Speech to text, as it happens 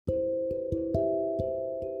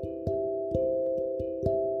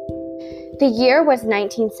The year was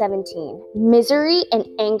 1917. Misery and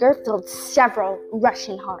anger filled several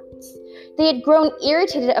Russian hearts. They had grown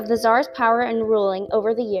irritated of the Tsar's power and ruling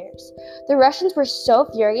over the years. The Russians were so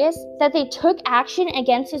furious that they took action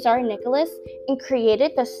against the Tsar Nicholas and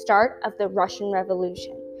created the start of the Russian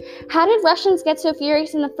Revolution. How did Russians get so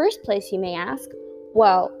furious in the first place, you may ask?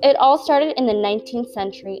 Well, it all started in the 19th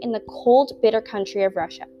century in the cold, bitter country of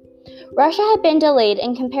Russia. Russia had been delayed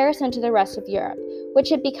in comparison to the rest of Europe, which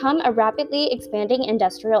had become a rapidly expanding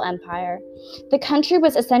industrial empire. The country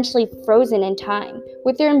was essentially frozen in time,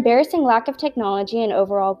 with their embarrassing lack of technology and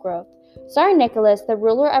overall growth. Tsar Nicholas, the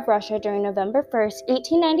ruler of Russia during November 1st,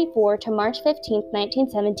 1894 to March 15,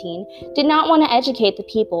 1917, did not want to educate the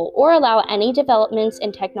people or allow any developments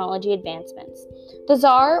in technology advancements. The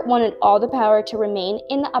Tsar wanted all the power to remain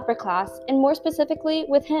in the upper class, and more specifically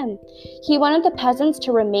with him. He wanted the peasants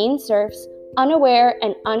to remain serfs, unaware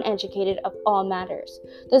and uneducated of all matters.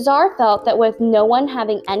 The Tsar felt that with no one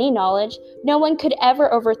having any knowledge, no one could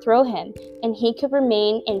ever overthrow him, and he could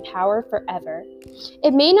remain in power forever.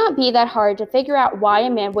 It may not be that hard to figure out why a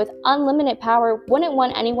man with unlimited power wouldn't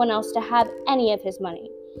want anyone else to have any of his money.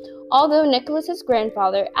 Although Nicholas's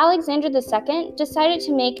grandfather, Alexander II, decided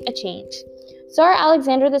to make a change. Tsar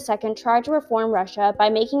Alexander II tried to reform Russia by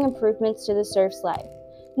making improvements to the serf's life.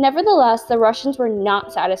 Nevertheless, the Russians were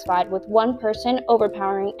not satisfied with one person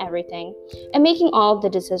overpowering everything and making all of the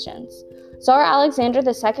decisions. Tsar Alexander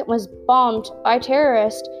II was bombed by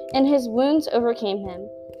terrorists, and his wounds overcame him.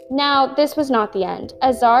 Now, this was not the end,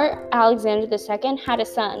 as Tsar Alexander II had a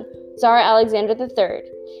son, Tsar Alexander III.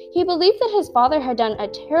 He believed that his father had done a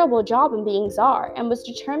terrible job in being Tsar and was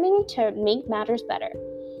determined to make matters better.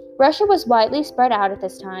 Russia was widely spread out at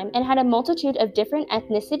this time and had a multitude of different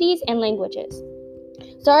ethnicities and languages.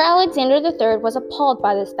 Tsar Alexander III was appalled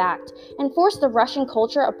by this fact and forced the Russian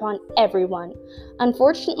culture upon everyone.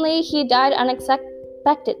 Unfortunately, he died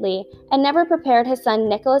unexpectedly and never prepared his son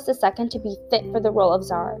Nicholas II to be fit for the role of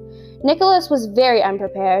Tsar. Nicholas was very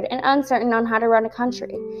unprepared and uncertain on how to run a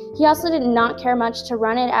country. He also did not care much to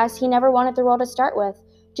run it, as he never wanted the role to start with.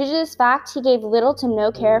 Due to this fact, he gave little to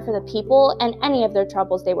no care for the people and any of their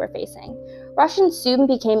troubles they were facing. Russians soon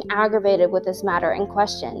became aggravated with this matter and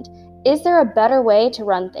questioned, is there a better way to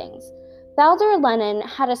run things? Fyodor Lenin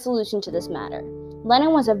had a solution to this matter.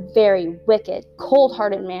 Lenin was a very wicked,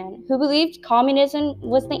 cold-hearted man who believed communism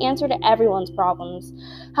was the answer to everyone's problems.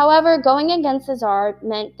 However, going against the Tsar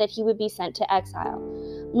meant that he would be sent to exile.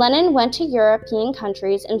 Lenin went to European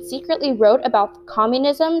countries and secretly wrote about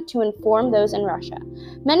communism to inform those in Russia.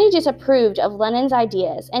 Many disapproved of Lenin's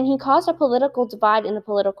ideas, and he caused a political divide in the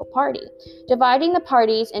political party, dividing the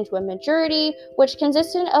parties into a majority, which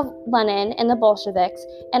consisted of Lenin and the Bolsheviks,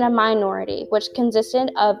 and a minority, which consisted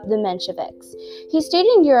of the Mensheviks. He stayed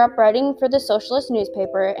in Europe writing for the socialist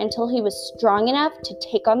newspaper until he was strong enough to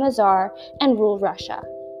take on the Tsar and rule Russia.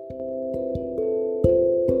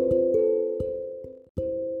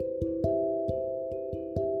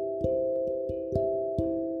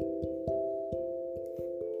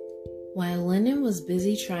 While Lenin was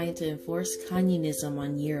busy trying to enforce communism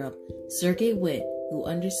on Europe, Sergei Witte, who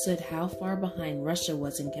understood how far behind Russia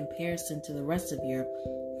was in comparison to the rest of Europe,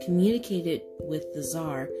 communicated with the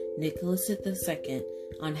Tsar Nicholas II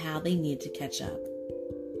on how they needed to catch up.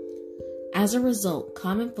 As a result,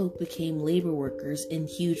 common folk became labor workers in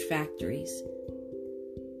huge factories.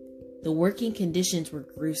 The working conditions were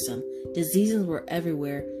gruesome, diseases were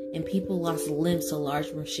everywhere, and people lost limbs to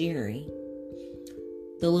large machinery.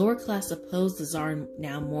 The lower class opposed the Tsar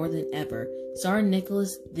now more than ever. Tsar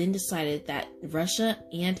Nicholas then decided that Russia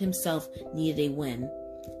and himself needed a win.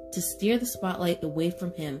 To steer the spotlight away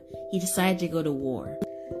from him, he decided to go to war.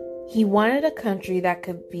 He wanted a country that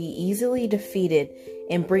could be easily defeated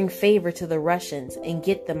and bring favor to the Russians and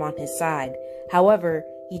get them on his side. However,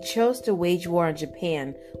 he chose to wage war on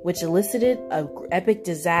Japan, which elicited an epic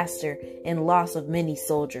disaster and loss of many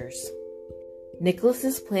soldiers.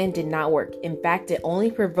 Nicholas's plan did not work. In fact, it only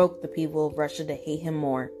provoked the people of Russia to hate him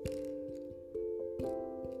more.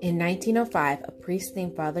 In 1905, a priest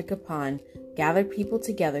named Father Gapan gathered people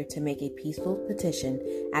together to make a peaceful petition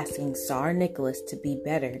asking Tsar Nicholas to be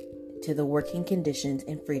better to the working conditions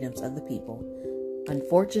and freedoms of the people.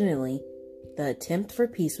 Unfortunately, the attempt for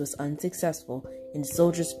peace was unsuccessful, and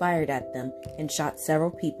soldiers fired at them and shot several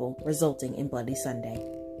people, resulting in Bloody Sunday.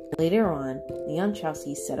 Later on, Leon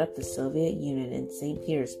Trotsky set up the Soviet Union in St.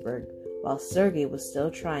 Petersburg, while Sergei was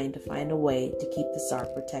still trying to find a way to keep the Tsar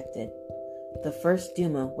protected. The first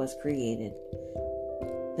Duma was created.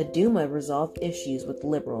 The Duma resolved issues with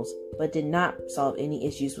liberals, but did not solve any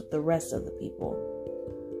issues with the rest of the people.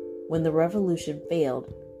 When the revolution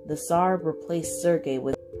failed, the Tsar replaced Sergei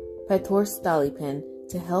with Petr Stolypin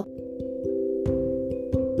to help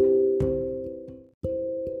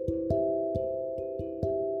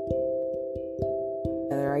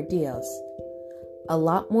their ideals. A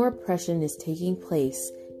lot more oppression is taking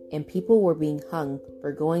place, and people were being hung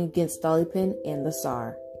for going against Stolypin and the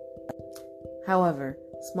Tsar. However,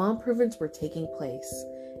 small improvements were taking place.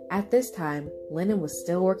 At this time, Lenin was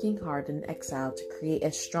still working hard in exile to create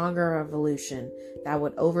a stronger revolution that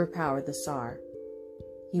would overpower the Tsar.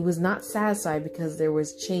 He was not satisfied because there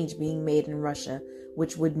was change being made in Russia,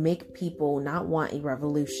 which would make people not want a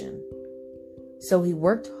revolution. So he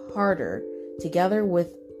worked harder together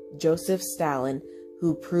with Joseph Stalin,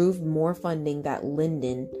 who proved more funding that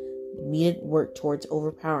Lenin needed work towards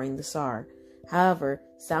overpowering the Tsar. However,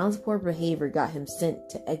 Stalin's poor behavior got him sent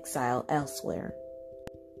to exile elsewhere.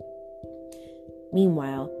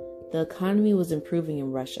 Meanwhile, the economy was improving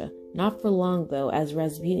in Russia, not for long though, as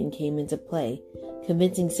Rasputin came into play,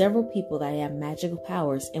 convincing several people that he had magical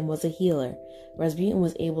powers and was a healer. Rasputin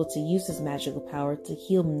was able to use his magical power to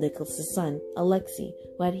heal Nicholas's son, Alexei,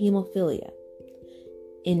 who had hemophilia.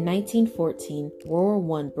 In 1914, World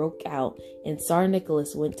War I broke out and Tsar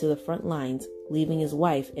Nicholas went to the front lines, leaving his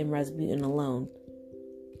wife and Rasputin alone.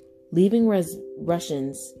 Leaving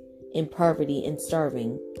Russians in poverty and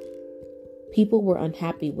starving. People were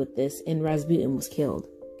unhappy with this and Rasputin was killed.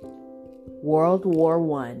 World War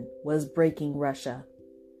I was breaking Russia.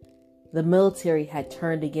 The military had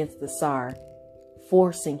turned against the Tsar,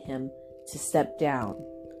 forcing him to step down.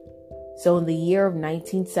 So in the year of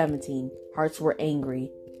 1917, hearts were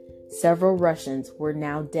angry. Several Russians were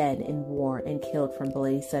now dead in war and killed from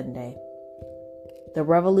Bloody Sunday. The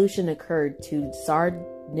revolution occurred to Tsar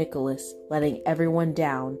Nicholas letting everyone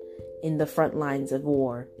down in the front lines of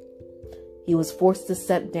war. He was forced to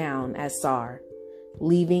step down as Tsar,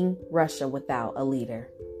 leaving Russia without a leader.